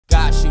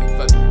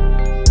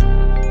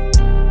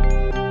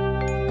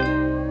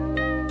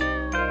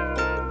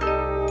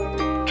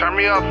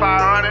me up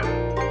 500.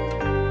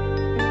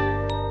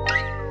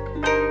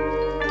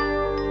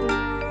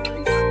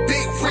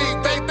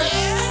 BigRigBaby.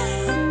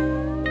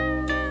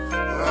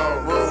 Oh,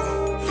 bro,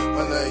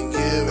 when they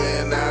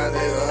giving that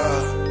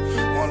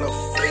nigga wanna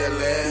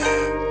feel it.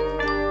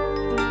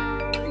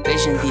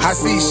 I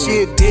see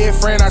shit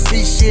different, I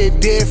see shit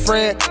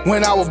different.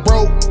 When I was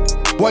broke,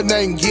 wasn't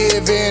nothing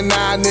giving,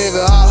 nah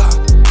nigga.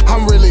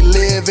 I'm really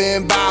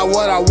living by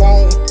what I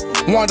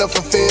want to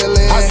fulfill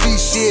it. I see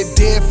shit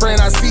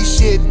different, I see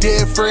shit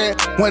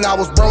different. When I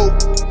was broke,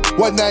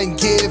 wasn't nothing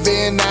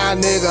giving, nah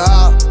nigga.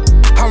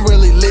 I'm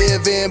really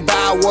living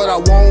by what I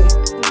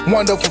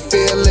want to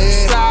fulfill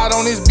it. Slide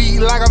on this beat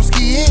like I'm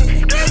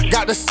skiing.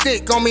 Got the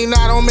stick on me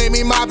now, don't make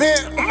me mop it.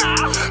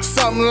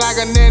 Something like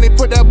a nanny,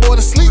 put that boy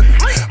to sleep.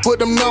 Put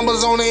them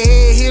numbers on the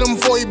head, hit him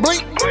before he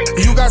blink.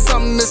 You got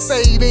something to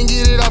say, then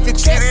get it off your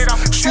chest.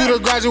 Shooter,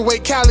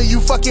 graduate, Cali,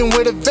 you fucking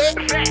with a vet.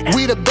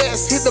 We the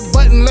best, hit the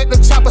button, let the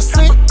chopper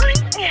sink.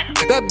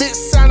 That bitch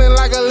sounding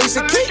like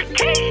Alicia Keys.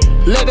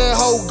 Let that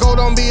hoe go,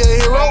 don't be a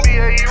hero.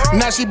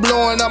 Now she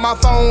blowing up my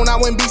phone, I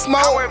went beast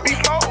mode.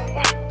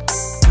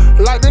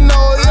 Like the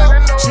know,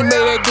 yeah. She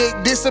made that dick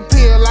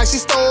disappear like she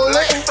stole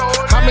it.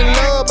 I'm in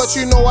love, but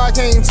you know I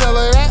can't tell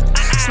her that.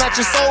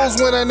 Snatching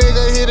souls when a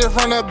nigga hit it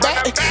from the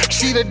back.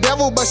 She the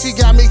devil, but she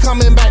got me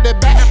coming back to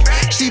back.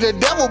 She the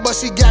devil, but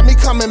she got me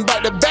coming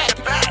back to back.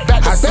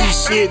 I see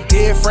shit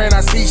different,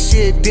 I see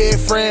shit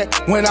different.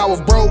 When I was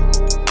broke,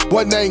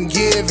 wasn't nothing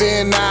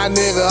giving, nah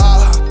nigga.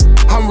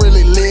 I'm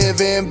really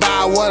living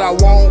by what I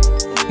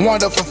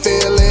want to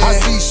fulfill it. I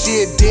see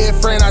shit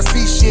different, I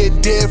see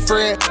shit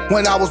different.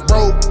 When I was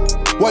broke,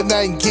 wasn't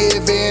nothing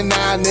giving,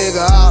 nah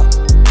nigga.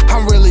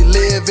 I'm really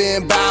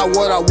living by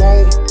what I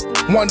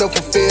want to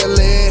fulfill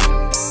it.